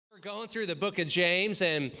Going through the book of James,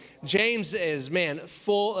 and James is, man,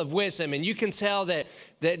 full of wisdom. And you can tell that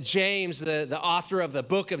James, the author of the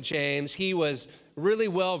book of James, he was really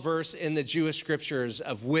well versed in the Jewish scriptures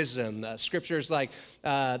of wisdom, scriptures like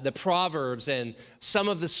the Proverbs and some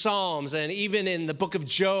of the Psalms, and even in the book of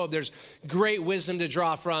Job, there's great wisdom to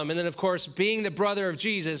draw from. And then, of course, being the brother of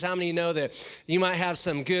Jesus, how many know that you might have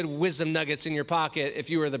some good wisdom nuggets in your pocket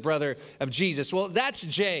if you were the brother of Jesus? Well, that's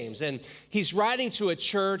James, and he's writing to a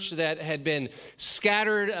church that had been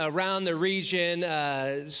scattered around the region,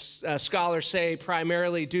 scholars say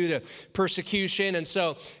primarily due to persecution, and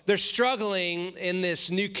so they're struggling in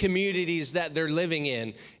this new communities that they're living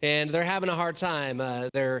in, and they're having a hard time.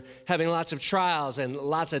 They're having lots of trials and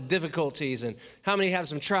lots of difficulties. And how many have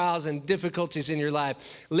some trials and difficulties in your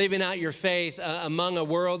life, living out your faith among a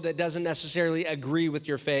world that doesn't necessarily agree with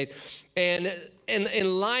your faith? And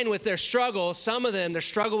in line with their struggle, some of them, their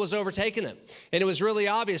struggle was overtaking them. And it was really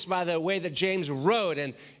obvious by the way that James wrote.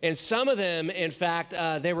 And some of them, in fact,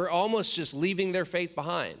 they were almost just leaving their faith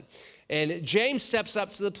behind. And James steps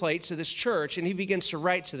up to the plate to this church, and he begins to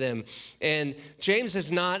write to them. And James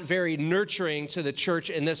is not very nurturing to the church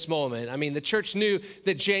in this moment. I mean, the church knew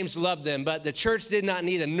that James loved them, but the church did not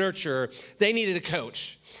need a nurturer. They needed a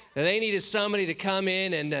coach. And they needed somebody to come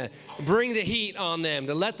in and bring the heat on them,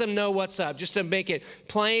 to let them know what's up, just to make it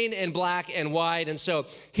plain and black and white. And so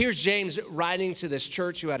here's James writing to this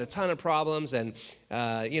church who had a ton of problems. And,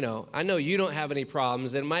 I know you don't have any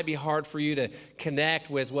problems. It might be hard for you to connect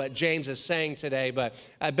with what James is saying today, but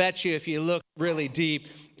I bet you if you look really deep,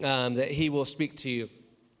 that he will speak to you.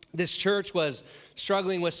 This church was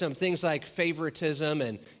struggling with some things like favoritism,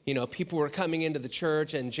 and people were coming into the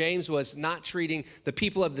church, and James was not treating the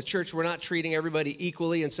people of the church were not treating everybody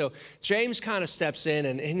equally. And so James kind of steps in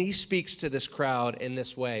and he speaks to this crowd in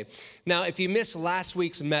this way. Now, if you missed last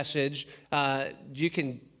week's message, you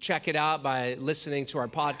can check it out by listening to our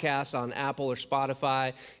podcast on Apple or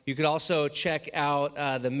Spotify. You could also check out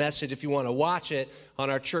the message if you want to watch it on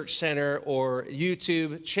our Church Center or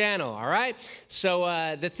YouTube channel, all right? So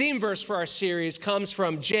the theme verse for our series comes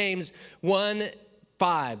from James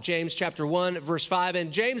 1:5, James chapter 1, verse 5.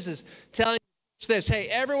 And James is telling us this, hey,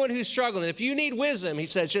 everyone who's struggling, if you need wisdom, he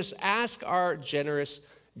says, just ask our generous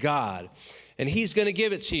God, and he's going to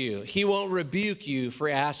give it to you. He won't rebuke you for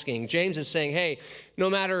asking. James is saying, hey, no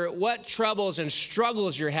matter what troubles and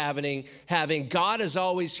struggles you're having, God is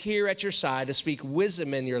always here at your side to speak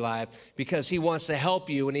wisdom in your life because he wants to help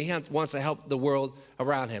you and he wants to help the world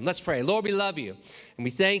around him. Let's pray. Lord, we love you and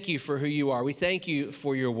we thank you for who you are. We thank you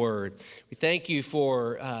for your word. We thank you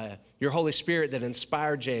for your Holy Spirit that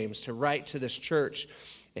inspired James to write to this church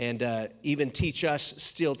and even teach us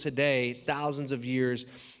still today, thousands of years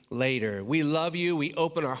later. We love you. We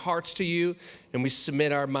open our hearts to you and we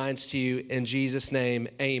submit our minds to you in Jesus' name.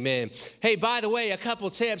 Amen. Hey, by the way, a couple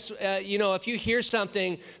tips. If you hear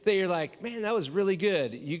something that you're like, man, that was really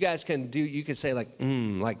good. You guys can say like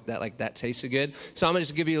that tasted good. So I'm going to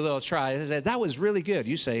just give you a little try. That was really good.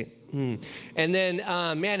 You say, And then,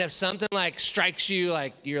 if something like strikes you,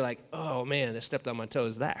 like you're like, oh man, that stepped on my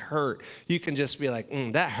toes, that hurt. You can just be like,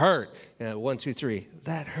 that hurt. 1, 2, 3,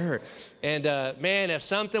 that hurt. And if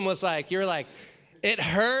something was like, you're like, it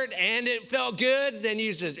hurt and it felt good, then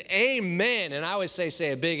you just, amen. And I always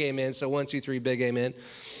say a big amen. So 1, 2, 3, big amen.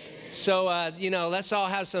 So, let's all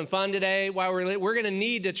have some fun today. While we're going to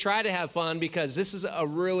need to try to have fun because this is a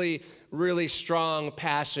really, really strong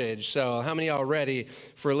passage. So how many are ready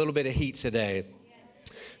for a little bit of heat today?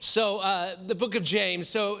 So the book of James.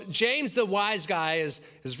 So James, the wise guy,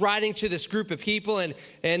 is writing to this group of people. And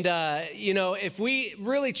if we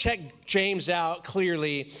really check James out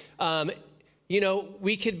clearly,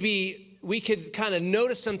 we could kind of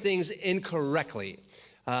notice some things incorrectly.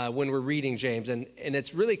 When we're reading James. And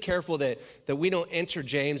it's really careful that we don't enter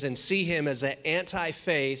James and see him as an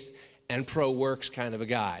anti-faith and pro-works kind of a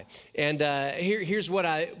guy. And here's what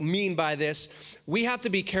I mean by this. We have to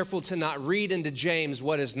be careful to not read into James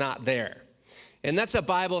what is not there. And that's a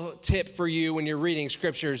Bible tip for you when you're reading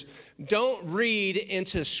scriptures. Don't read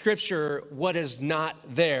into scripture what is not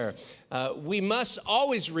there. We must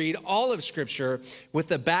always read all of scripture with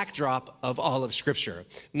the backdrop of all of scripture,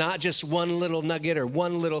 not just one little nugget or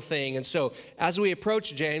one little thing. And so as we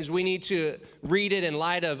approach James, we need to read it in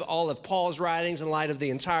light of all of Paul's writings, in light of the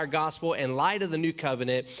entire gospel, in light of the new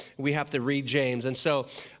covenant. We have to read James. And so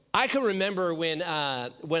I can remember when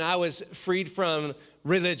I was freed from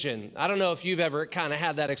religion. I don't know if you've ever kind of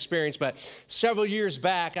had that experience, but several years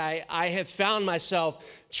back, I have found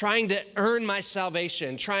myself trying to earn my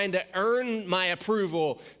salvation, trying to earn my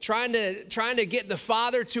approval, trying to get the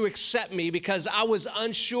Father to accept me because I was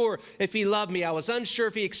unsure if he loved me. I was unsure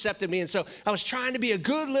if he accepted me. And so I was trying to be a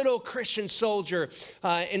good little Christian soldier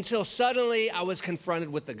until suddenly I was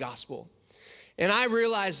confronted with the gospel. And I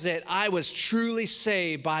realized that I was truly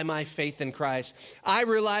saved by my faith in Christ. I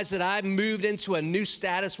realized that I moved into a new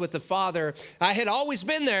status with the Father. I had always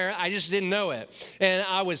been there, I just didn't know it. And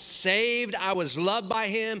I was saved, I was loved by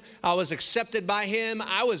him, I was accepted by him,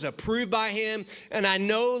 I was approved by him, and I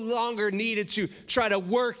no longer needed to try to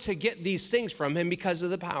work to get these things from him because of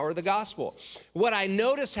the power of the gospel. What I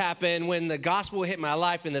noticed happen when the gospel hit my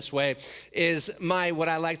life in this way is what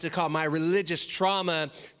I like to call my religious trauma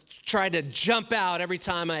tried to jump out every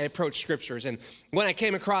time I approached scriptures. And when I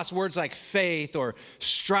came across words like faith or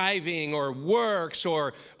striving or works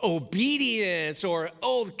or obedience or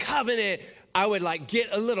old covenant, I would like get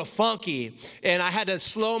a little funky, and I had to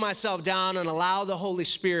slow myself down and allow the Holy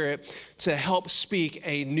Spirit to help speak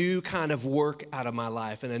a new kind of work out of my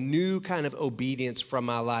life and a new kind of obedience from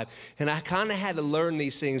my life. And I kind of had to learn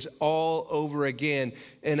these things all over again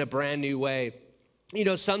in a brand new way. You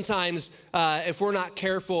know, sometimes if we're not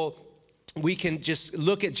careful, we can just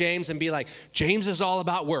look at James and be like, James is all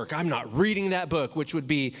about work. I'm not reading that book, which would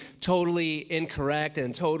be totally incorrect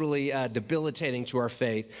and totally debilitating to our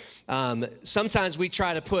faith. Sometimes we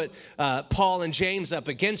try to put Paul and James up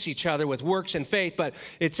against each other with works and faith, but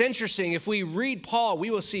it's interesting. If we read Paul, we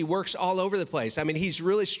will see works all over the place. I mean, he's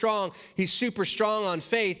really strong. He's super strong on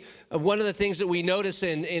faith. One of the things that we notice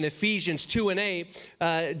in Ephesians 2 and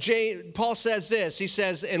 8, Paul says this. He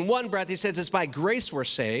says, in one breath, he says, it's by grace we're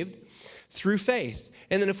saved through faith.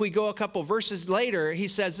 And then if we go a couple verses later, he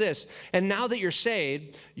says this, and now that you're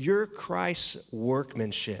saved, you're Christ's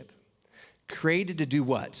workmanship, created to do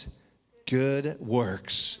what? Good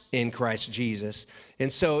works in Christ Jesus.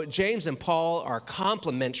 And so James and Paul are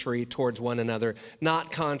complementary towards one another,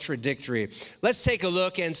 not contradictory. Let's take a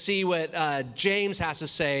look and see what James has to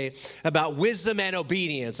say about wisdom and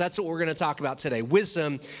obedience. That's what we're going to talk about today,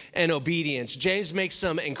 wisdom and obedience. James makes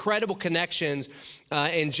some incredible connections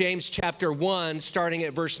in James chapter 1, starting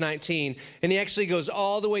at verse 19. And he actually goes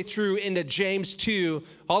all the way through into James 2,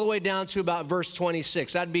 all the way down to about verse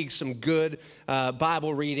 26. That'd be some good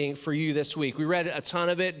Bible reading for you this week. We read a ton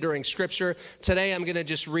of it during Scripture. Today, I'm going to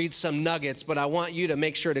just read some nuggets, but I want you to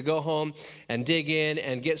make sure to go home and dig in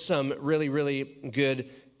and get some really, really good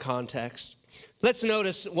context. Let's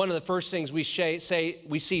notice one of the first things we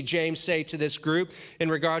see James say to this group in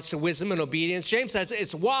regards to wisdom and obedience. James says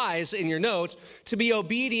it's wise, in your notes, to be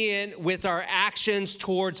obedient with our actions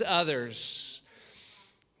towards others.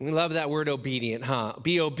 We love that word obedient, huh?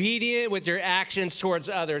 Be obedient with your actions towards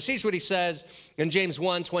others. Here's what he says in James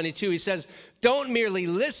 1:22. He says, don't merely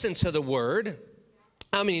listen to the word.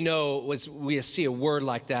 How many know we see a word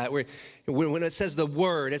like that? When it says the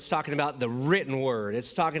word, it's talking about the written word.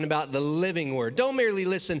 It's talking about the living word. Don't merely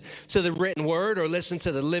listen to the written word or listen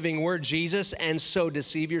to the living word, Jesus, and so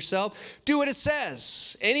deceive yourself. Do what it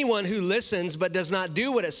says. Anyone who listens but does not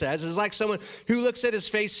do what it says is like someone who looks at his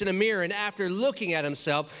face in a mirror, and after looking at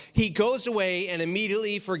himself, he goes away and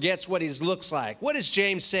immediately forgets what he looks like. What is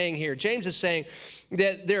James saying here? James is saying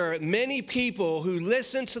that there are many people who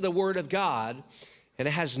listen to the word of God, and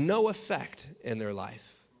it has no effect in their life.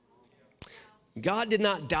 God did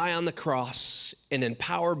not die on the cross and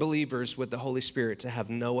empower believers with the Holy Spirit to have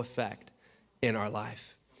no effect in our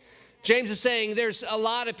life. James is saying there's a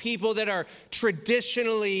lot of people that are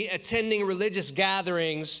traditionally attending religious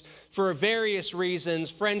gatherings for various reasons,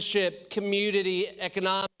 friendship, community,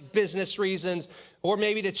 economic, business reasons, or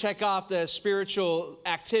maybe to check off the spiritual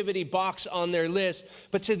activity box on their list.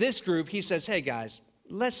 But to this group, he says, hey guys,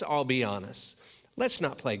 let's all be honest. Let's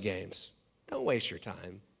not play games. Don't waste your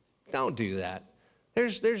time. Don't do that.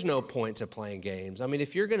 There's no point to playing games. I mean,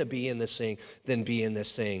 if you're going to be in this thing, then be in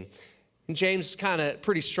this thing. And James kind of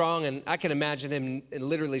pretty strong, and I can imagine him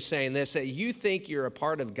literally saying this, that you think you're a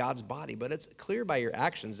part of God's body, but it's clear by your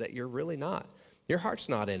actions that you're really not. Your heart's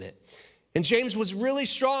not in it. And James was really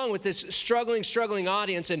strong with this struggling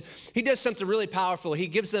audience, and he does something really powerful. He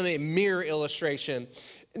gives them a mirror illustration.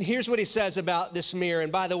 And here's what he says about this mirror. And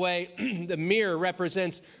by the way, the mirror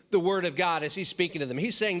represents the word of God as he's speaking to them.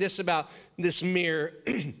 He's saying this about this mirror.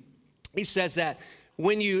 He says that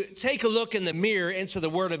when you take a look in the mirror into the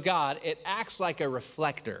word of God, it acts like a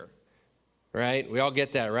reflector. right? We all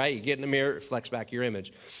get that, right? You get in the mirror, it reflects back your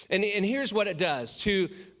image. And here's what it does.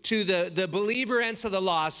 To the believer and to the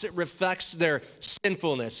lost, it reflects their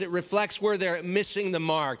sinfulness. It reflects where they're missing the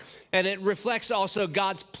mark. And it reflects also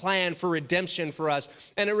God's plan for redemption for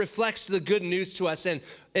us. And it reflects the good news to us. And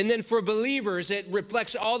then for believers, it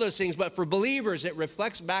reflects all those things. But for believers, it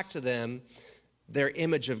reflects back to them their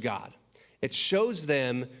image of God. It shows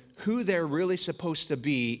them who they're really supposed to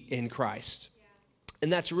be in Christ.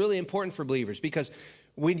 And that's really important for believers, because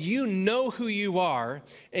when you know who you are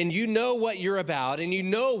and you know what you're about and you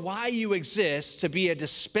know why you exist, to be a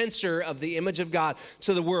dispenser of the image of God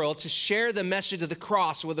to the world, to share the message of the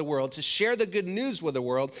cross with the world, to share the good news with the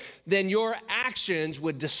world, then your actions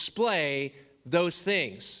would display those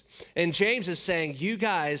things. And James is saying, you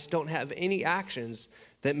guys don't have any actions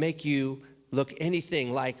that make you look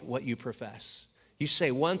anything like what you profess. You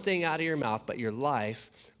say one thing out of your mouth, but your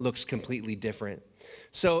life looks completely different.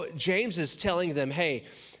 So James is telling them, hey,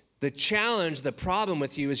 the challenge, the problem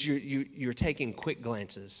with you is you're taking quick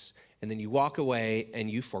glances, and then you walk away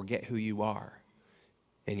and you forget who you are,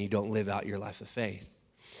 and you don't live out your life of faith.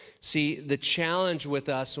 See, the challenge with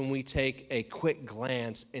us when we take a quick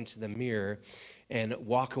glance into the mirror and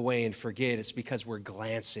walk away and forget, it's because we're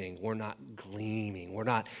glancing, we're not gleaming, we're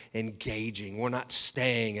not engaging, we're not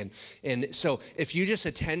staying. And so if you just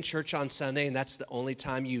attend church on Sunday and that's the only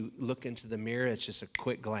time you look into the mirror, it's just a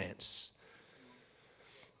quick glance.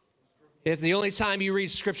 If the only time you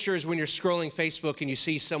read scripture is when you're scrolling Facebook and you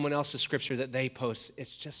see someone else's scripture that they post,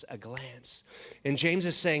 it's just a glance. And James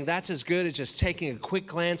is saying that's as good as just taking a quick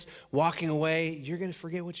glance, walking away. You're going to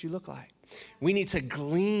forget what you look like. We need to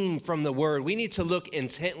glean from the word. We need to look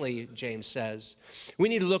intently, James says. We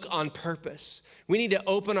need to look on purpose. We need to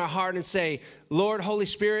open our heart and say, Lord, Holy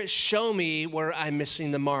Spirit, show me where I'm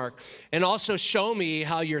missing the mark. And also show me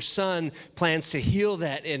how your son plans to heal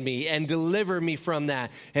that in me and deliver me from that,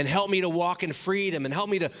 and help me to walk in freedom and help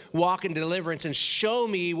me to walk in deliverance, and show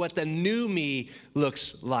me what the new me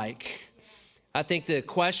looks like. I think the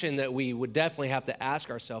question that we would definitely have to ask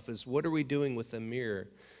ourselves is, what are we doing with the mirror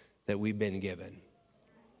that we've been given?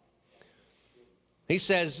 He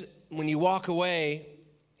says, when you walk away,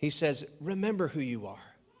 he says, remember who you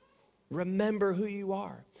are. Remember who you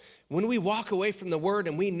are. When we walk away from the word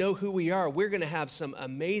and we know who we are, we're going to have some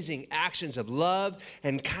amazing actions of love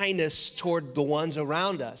and kindness toward the ones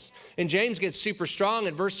around us. And James gets super strong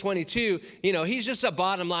in verse 22. You know, he's just a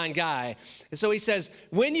bottom line guy. And so he says,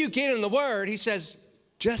 when you get in the word, he says,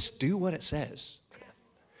 just do what it says.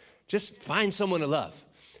 Just find someone to love.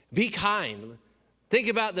 Be kind. Think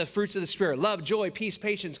about the fruits of the Spirit: love, joy, peace,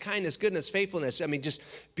 patience, kindness, goodness, faithfulness. I mean, just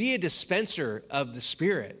be a dispenser of the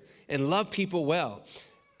Spirit and love people well,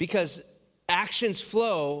 because actions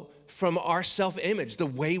flow from our self-image, the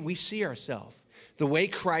way we see ourselves, the way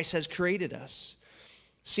Christ has created us.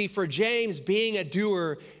 See, for James, being a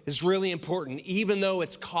doer is really important, even though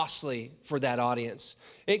it's costly for that audience.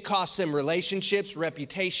 It costs them relationships,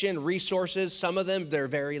 reputation, resources, some of them their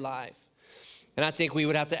very life. And I think we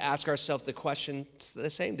would have to ask ourselves the question the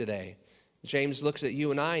same today. James looks at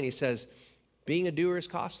you and I and he says, being a doer is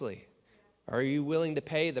costly. Are you willing to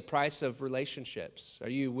pay the price of relationships? Are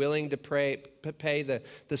you willing to pay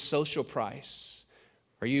the social price?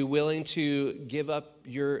 Are you willing to give up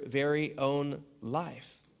your very own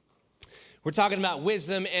life? We're talking about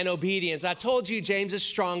wisdom and obedience. I told you James is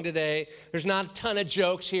strong today. There's not a ton of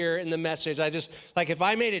jokes here in the message. If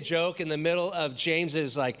I made a joke in the middle of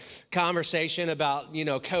James's conversation about,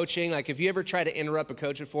 coaching, if you ever try to interrupt a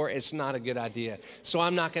coach before, it's not a good idea. So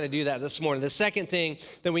I'm not going to do that this morning. The second thing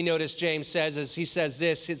that we notice James says is he says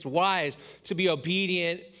this: it's wise to be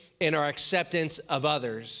obedient in our acceptance of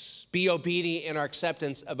others. Be obedient in our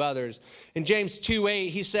acceptance of others. In James 2:8,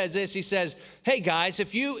 he says this. He says, hey guys,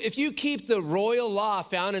 if you keep the royal law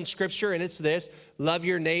found in Scripture, and it's this: love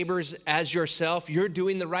your neighbors as yourself, you're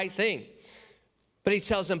doing the right thing. But he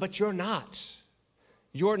tells them, but you're not.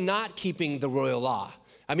 You're not keeping the royal law.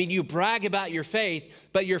 I mean, you brag about your faith,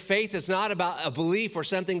 but your faith is not about a belief or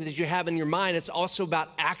something that you have in your mind. It's also about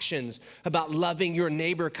actions, about loving your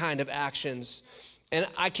neighbor kind of actions. And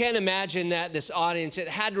I can't imagine that this audience, it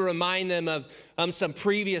had to remind them of some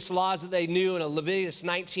previous laws that they knew in Leviticus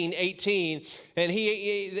 19:18. And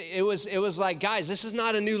it was like, guys, this is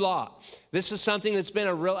not a new law. This is something that's been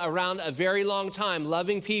around a very long time.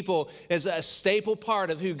 Loving people is a staple part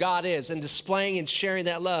of who God is, and displaying and sharing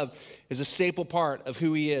that love is a staple part of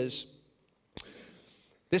who he is.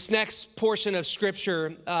 This next portion of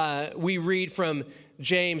Scripture, we read from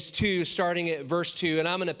James 2, starting at verse 2, and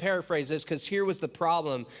I'm going to paraphrase this because here was the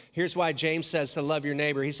problem. Here's why James says to love your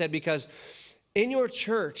neighbor. He said, because in your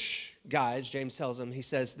church guys, James tells them, he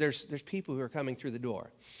says, there's people who are coming through the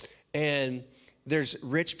door. And there's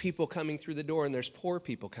rich people coming through the door, and there's poor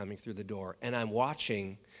people coming through the door. And I'm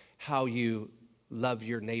watching how you love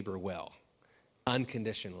your neighbor well,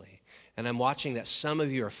 unconditionally. And I'm watching that some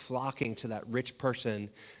of you are flocking to that rich person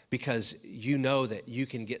because you know that you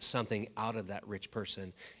can get something out of that rich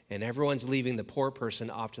person. And everyone's leaving the poor person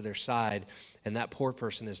off to their side, and that poor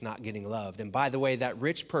person is not getting loved. And by the way, that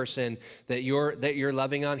rich person that you're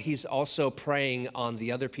loving on, he's also preying on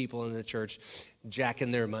the other people in the church,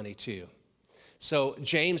 jacking their money too. So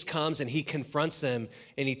James comes and he confronts them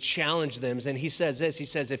and he challenges them, and he says this, he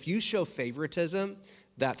says, if you show favoritism,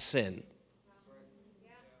 that's sin.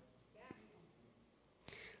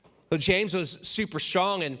 Well, James was super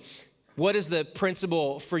strong, and what is the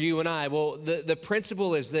principle for you and I? Well, the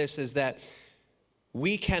principle is this, is that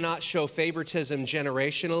we cannot show favoritism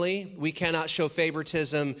generationally. We cannot show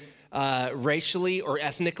favoritism racially or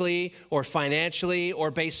ethnically or financially or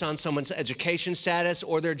based on someone's education status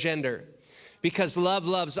or their gender. Because love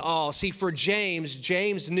loves all. See, for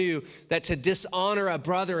James knew that to dishonor a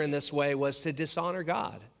brother in this way was to dishonor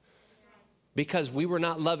God, because we were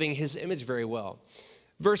not loving his image very well.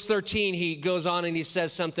 Verse 13, he goes on and he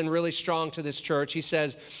says something really strong to this church. He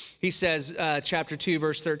says, chapter 2,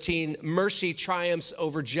 verse 13, mercy triumphs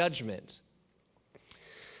over judgment.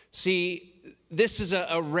 See, this is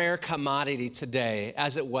a rare commodity today,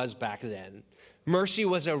 as it was back then. Mercy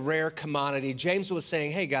was a rare commodity. James was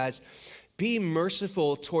saying, hey guys, be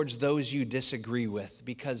merciful towards those you disagree with,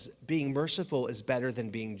 because being merciful is better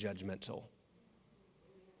than being judgmental.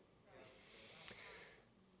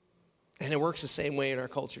 And it works the same way in our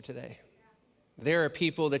culture today. There are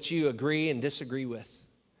people that you agree and disagree with.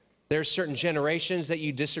 There's certain generations that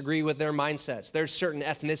you disagree with their mindsets. There's certain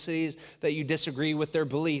ethnicities that you disagree with their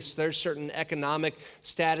beliefs. There's certain economic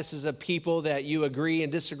statuses of people that you agree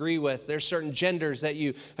and disagree with. There's certain genders that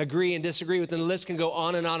you agree and disagree with. And the list can go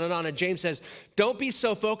on and on and on. And James says, don't be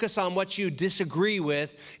so focused on what you disagree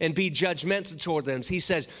with and be judgmental toward them. He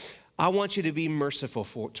says, I want you to be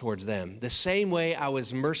merciful towards them, the same way I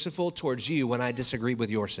was merciful towards you when I disagreed with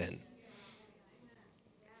your sin.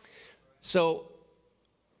 So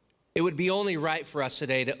it would be only right for us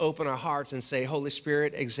today to open our hearts and say, Holy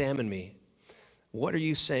Spirit, examine me. What are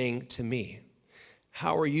you saying to me?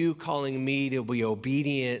 How are you calling me to be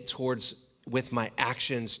obedient with my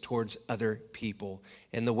actions towards other people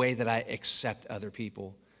and the way that I accept other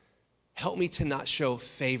people? Help me to not show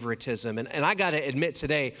favoritism. And I got to admit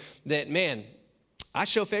today that, man, I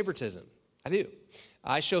show favoritism. I do.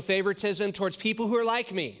 I show favoritism towards people who are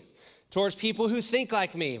like me, towards people who think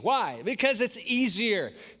like me. Why? Because it's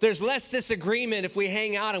easier. There's less disagreement if we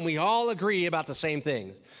hang out and we all agree about the same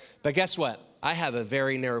things. But guess what? I have a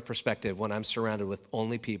very narrow perspective when I'm surrounded with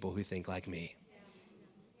only people who think like me.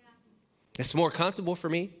 It's more comfortable for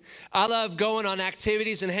me. I love going on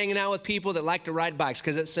activities and hanging out with people that like to ride bikes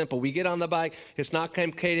because it's simple. We get on the bike, it's not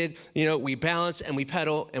complicated. You know, we balance and we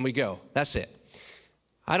pedal and we go. That's it.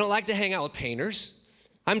 I don't like to hang out with painters.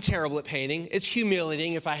 I'm terrible at painting. It's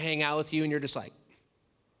humiliating if I hang out with you and you're just like,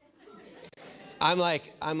 I'm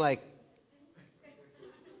like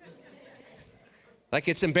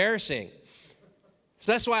it's embarrassing.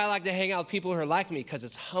 So that's why I like to hang out with people who are like me, because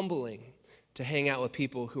it's humbling to hang out with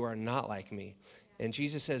people who are not like me. And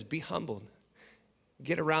Jesus says, be humbled.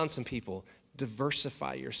 Get around some people.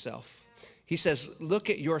 Diversify yourself. He says, look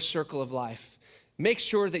at your circle of life. Make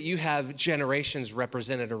sure that you have generations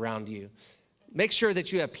represented around you. Make sure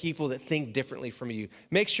that you have people that think differently from you.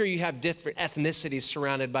 Make sure you have different ethnicities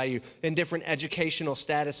surrounded by you and different educational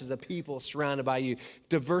statuses of people surrounded by you.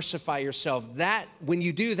 Diversify yourself. That, when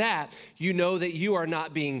you do that, you know that you're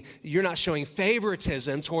not showing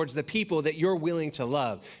favoritism towards the people that you're willing to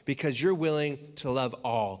love, because you're willing to love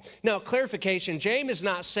all. Now, clarification, James is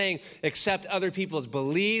not saying accept other people's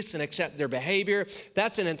beliefs and accept their behavior.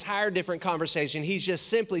 That's an entire different conversation. He's just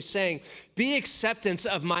simply saying, be acceptance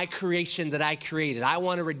of my creation that I created. I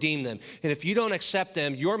want to redeem them. And if you don't accept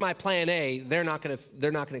them, you're my plan A. They're not going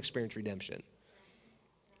to experience redemption.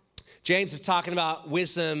 James is talking about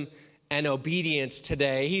wisdom and obedience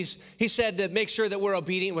today. He said to make sure that we're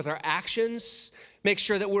obedient with our actions, make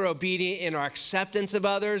sure that we're obedient in our acceptance of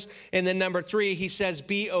others. And then number 3, he says,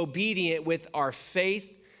 be obedient with our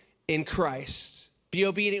faith in Christ. Be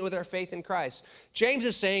obedient with our faith in Christ. James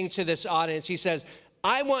is saying to this audience, he says,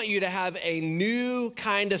 I want you to have a new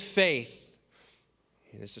kind of faith.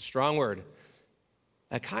 It's a strong word.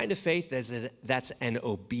 A kind of faith that's an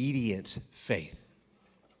obedient faith.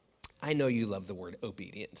 I know you love the word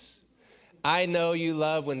obedience. I know you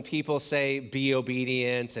love when people say, be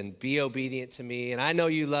obedient and be obedient to me. And I know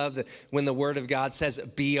you love when the word of God says,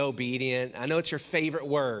 be obedient. I know it's your favorite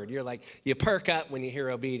word. You're like, you perk up when you hear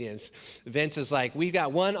obedience. Vince is like, we've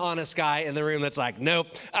got one honest guy in the room that's like, nope,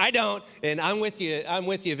 I don't. And I'm with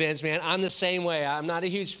you, Vince, man. I'm the same way. I'm not a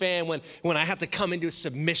huge fan when I have to come into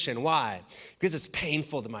submission. Why? Because it's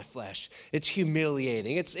painful to my flesh. It's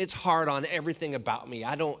humiliating. It's hard on everything about me.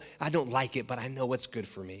 I don't like it, but I know what's good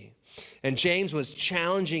for me. And James was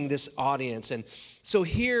challenging this audience. And so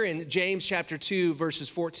here in James chapter 2, verses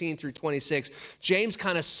 14 through 26, James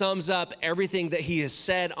kind of sums up everything that he has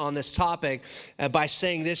said on this topic by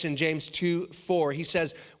saying this in James 2:4. He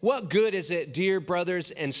says, what good is it, dear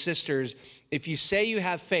brothers and sisters, if you say you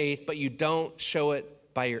have faith, but you don't show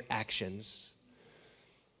it by your actions?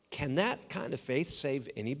 Can that kind of faith save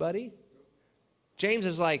anybody? James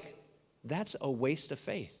is like, that's a waste of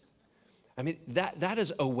faith. I mean, that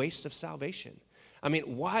is a waste of salvation. I mean,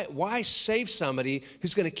 why save somebody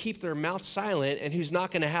who's going to keep their mouth silent and who's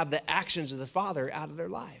not going to have the actions of the Father out of their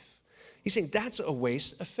life? He's saying that's a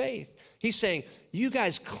waste of faith. He's saying, you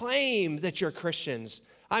guys claim that you're Christians.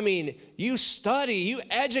 I mean, you study, you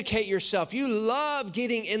educate yourself, you love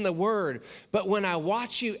getting in the Word. But when I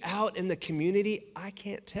watch you out in the community, I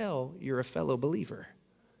can't tell you're a fellow believer.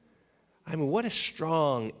 I mean, what a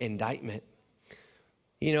strong indictment.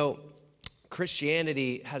 You know,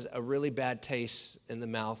 Christianity has a really bad taste in the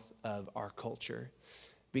mouth of our culture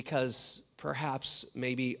because perhaps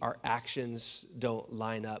maybe our actions don't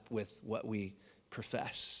line up with what we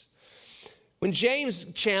profess. When James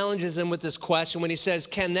challenges them with this question, when he says,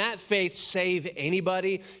 can that faith save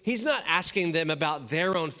anybody? He's not asking them about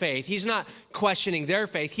their own faith. He's not questioning their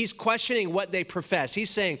faith. He's questioning what they profess. He's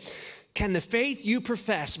saying, can the faith you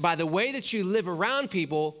profess by the way that you live around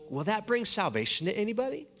people, will that bring salvation to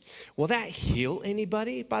anybody? Will that heal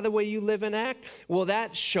anybody by the way you live and act? Will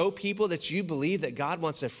that show people that you believe that God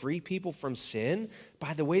wants to free people from sin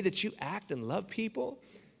by the way that you act and love people?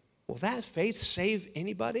 Will that faith save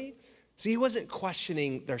anybody? See, he wasn't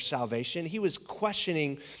questioning their salvation. He was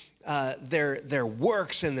questioning their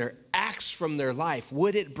works and their acts from their life.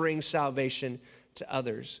 Would it bring salvation to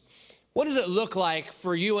others? What does it look like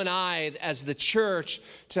for you and I as the church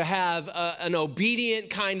to have an obedient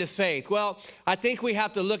kind of faith? Well, I think we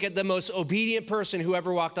have to look at the most obedient person who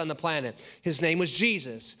ever walked on the planet. His name was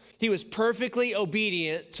Jesus. He was perfectly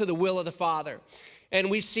obedient to the will of the Father.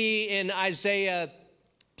 And we see in Isaiah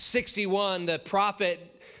 61, the prophet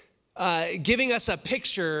giving us a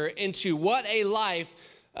picture into what a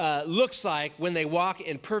life looks like when they walk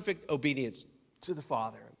in perfect obedience to the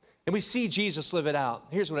Father. And we see Jesus live it out.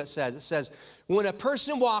 Here's what it says. It says, when a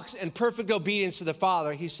person walks in perfect obedience to the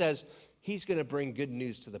Father, he says, he's going to bring good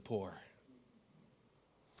news to the poor.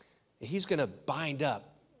 He's going to bind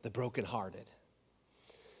up the brokenhearted.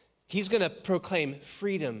 He's going to proclaim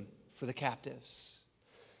freedom for the captives.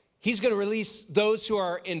 He's going to release those who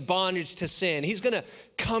are in bondage to sin. He's going to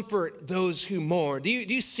comfort those who mourn. Do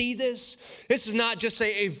you see this? This is not just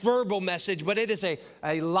a verbal message, but it is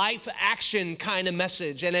a life action kind of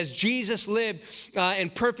message. And as Jesus lived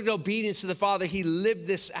in perfect obedience to the Father, he lived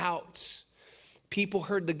this out. People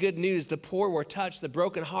heard the good news. The poor were touched. The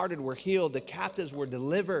brokenhearted were healed. The captives were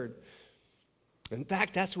delivered. In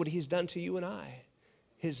fact, that's what he's done to you and I.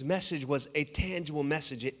 His message was a tangible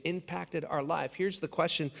message. It impacted our life. Here's the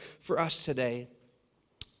question for us today.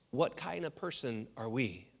 What kind of person are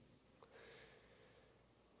we?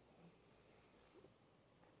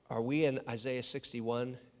 Are we an Isaiah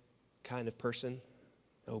 61 kind of person,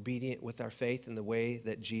 obedient with our faith in the way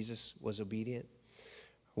that Jesus was obedient?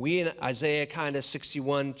 Are we an Isaiah kind of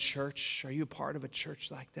 61 church? Are you a part of a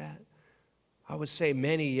church like that? I would say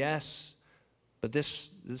many, yes. But the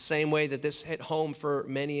same way that this hit home for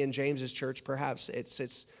many in James's church, perhaps it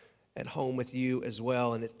sits at home with you as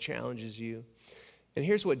well, and it challenges you. And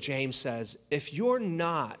here's what James says. If you're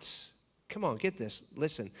not, come on, get this,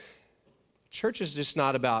 listen. Church is just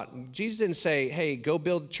not about, Jesus didn't say, hey, go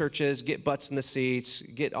build churches, get butts in the seats,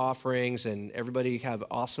 get offerings, and everybody have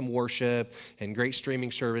awesome worship and great streaming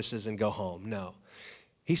services and go home. No.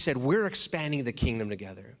 He said, we're expanding the kingdom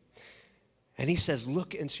together. And he says,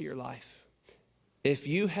 look into your life. If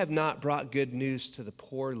you have not brought good news to the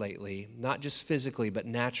poor lately, not just physically, but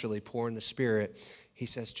naturally, poor in the spirit, he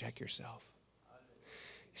says, check yourself.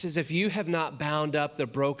 He says, if you have not bound up the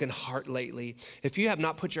broken heart lately, if you have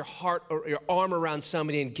not put your heart or your arm around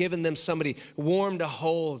somebody and given them somebody warm to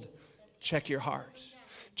hold, check your heart.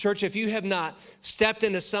 Church, if you have not stepped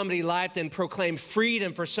into somebody's life and proclaimed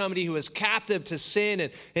freedom for somebody who is captive to sin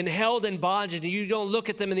and held in bondage, and you don't look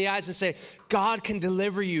at them in the eyes and say, God can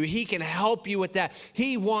deliver you. He can help you with that.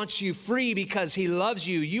 He wants you free because he loves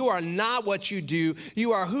you. You are not what you do.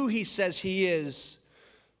 You are who he says he is.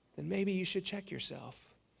 Then maybe you should check yourself.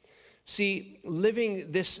 See,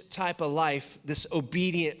 living this type of life, this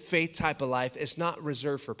obedient faith type of life, is not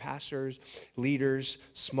reserved for pastors, leaders,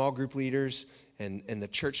 small group leaders, and the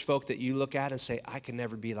church folk that you look at and say, I can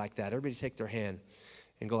never be like that. Everybody take their hand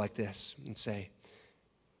and go like this and say,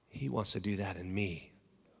 he wants to do that in me.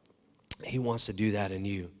 He wants to do that in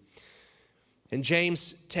you. And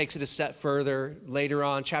James takes it a step further later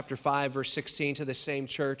on, chapter 5, verse 16, to the same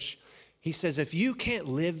church. He says, if you can't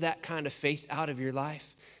live that kind of faith out of your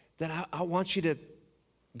life, then I want you to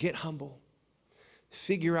get humble,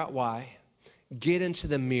 figure out why, get into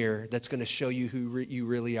the mirror that's going to show you who you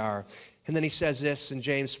really are. And then he says this in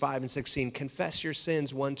James 5 and 16, confess your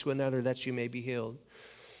sins one to another that you may be healed.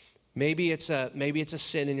 Maybe it's a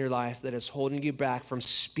sin in your life that is holding you back from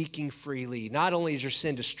speaking freely. Not only is your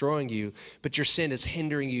sin destroying you, but your sin is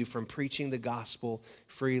hindering you from preaching the gospel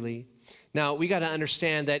freely. Now, we got to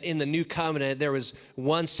understand that in the new covenant, there was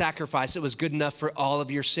one sacrifice that was good enough for all of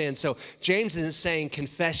your sins. So James isn't saying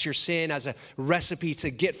confess your sin as a recipe to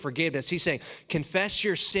get forgiveness. He's saying confess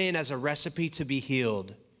your sin as a recipe to be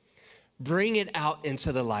healed. Bring it out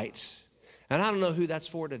into the light. And I don't know who that's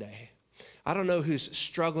for today. I don't know who's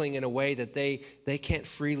struggling in a way that they can't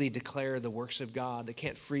freely declare the works of God. They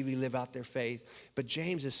can't freely live out their faith. But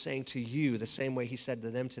James is saying to you, the same way he said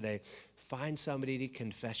to them today, find somebody to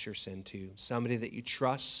confess your sin to, somebody that you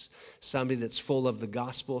trust, somebody that's full of the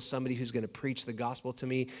gospel, somebody who's going to preach the gospel to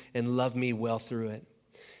me and love me well through it.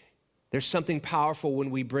 There's something powerful when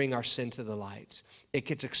we bring our sin to the light. It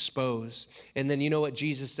gets exposed. And then you know what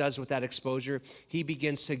Jesus does with that exposure? He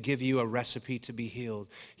begins to give you a recipe to be healed.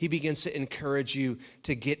 He begins to encourage you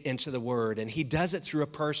to get into the word. And he does it through a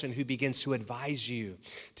person who begins to advise you,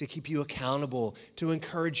 to keep you accountable, to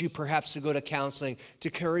encourage you perhaps to go to counseling, to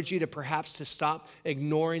encourage you to perhaps to stop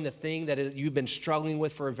ignoring the thing that you've been struggling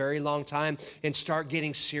with for a very long time and start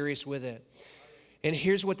getting serious with it. And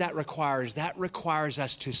here's what that requires. That requires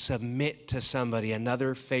us to submit to somebody.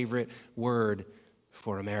 Another favorite word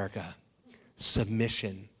for America,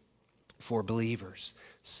 submission for believers.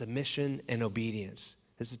 Submission and obedience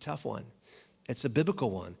is a tough one. It's a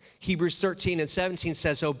biblical one. Hebrews 13 and 17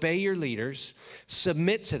 says, obey your leaders,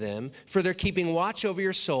 submit to them, for they're keeping watch over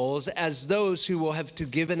your souls as those who will have to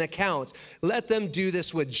give an account. Let them do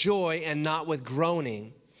this with joy and not with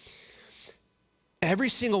groaning. Every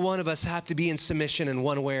single one of us have to be in submission in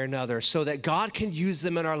one way or another so that God can use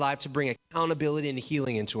them in our life to bring accountability and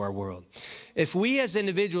healing into our world. If we as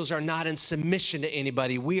individuals are not in submission to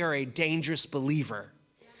anybody, we are a dangerous believer.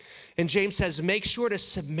 And James says, make sure to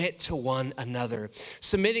submit to one another.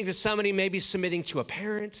 Submitting to somebody may be submitting to a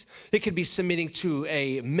parent. It could be submitting to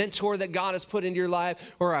a mentor that God has put into your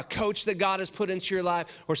life, or a coach that God has put into your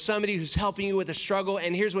life, or somebody who's helping you with a struggle.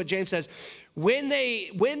 And here's what James says. When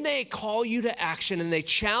they call you to action and they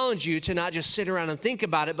challenge you to not just sit around and think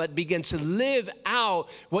about it, but begin to live out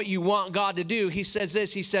what you want God to do, he says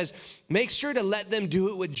this, he says, make sure to let them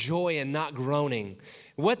do it with joy and not groaning.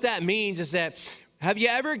 What that means is that, have you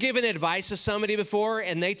ever given advice to somebody before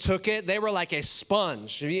and they took it? They were like a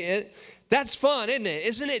sponge. That's fun, isn't it?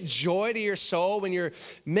 Isn't it joy to your soul when you're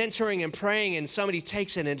mentoring and praying and somebody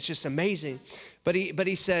takes it and it's just amazing? But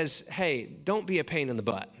he says, hey, don't be a pain in the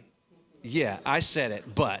butt. Yeah, I said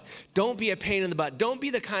it, but don't be a pain in the butt. Don't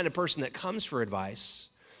be the kind of person that comes for advice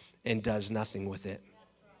and does nothing with it.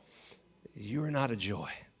 You are not a joy.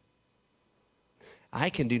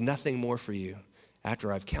 I can do nothing more for you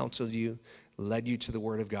after I've counseled you, led you to the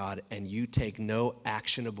word of God, and you take no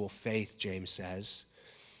actionable faith, James says.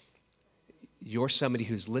 You're somebody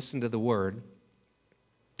who's listened to the word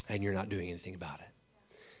and you're not doing anything about it.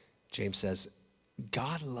 James says,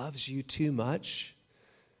 God loves you too much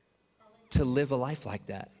to live a life like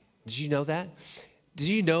that. Did you know that? Did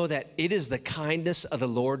you know that it is the kindness of the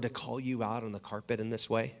Lord to call you out on the carpet in this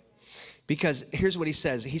way? Because here's what he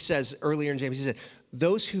says. He says earlier in James, he said,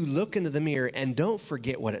 those who look into the mirror and don't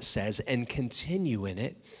forget what it says and continue in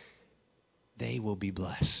it, they will be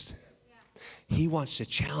blessed. Yeah. He wants to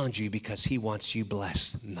challenge you because he wants you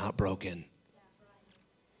blessed, not broken.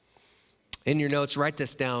 In your notes, write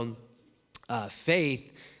this down.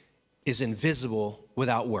 Faith is invisible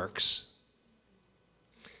without works.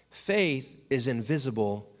 Faith is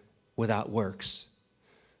invisible without works.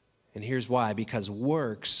 And here's why, because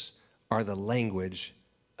works are the language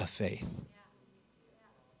of faith.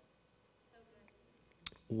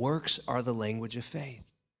 Works are the language of faith.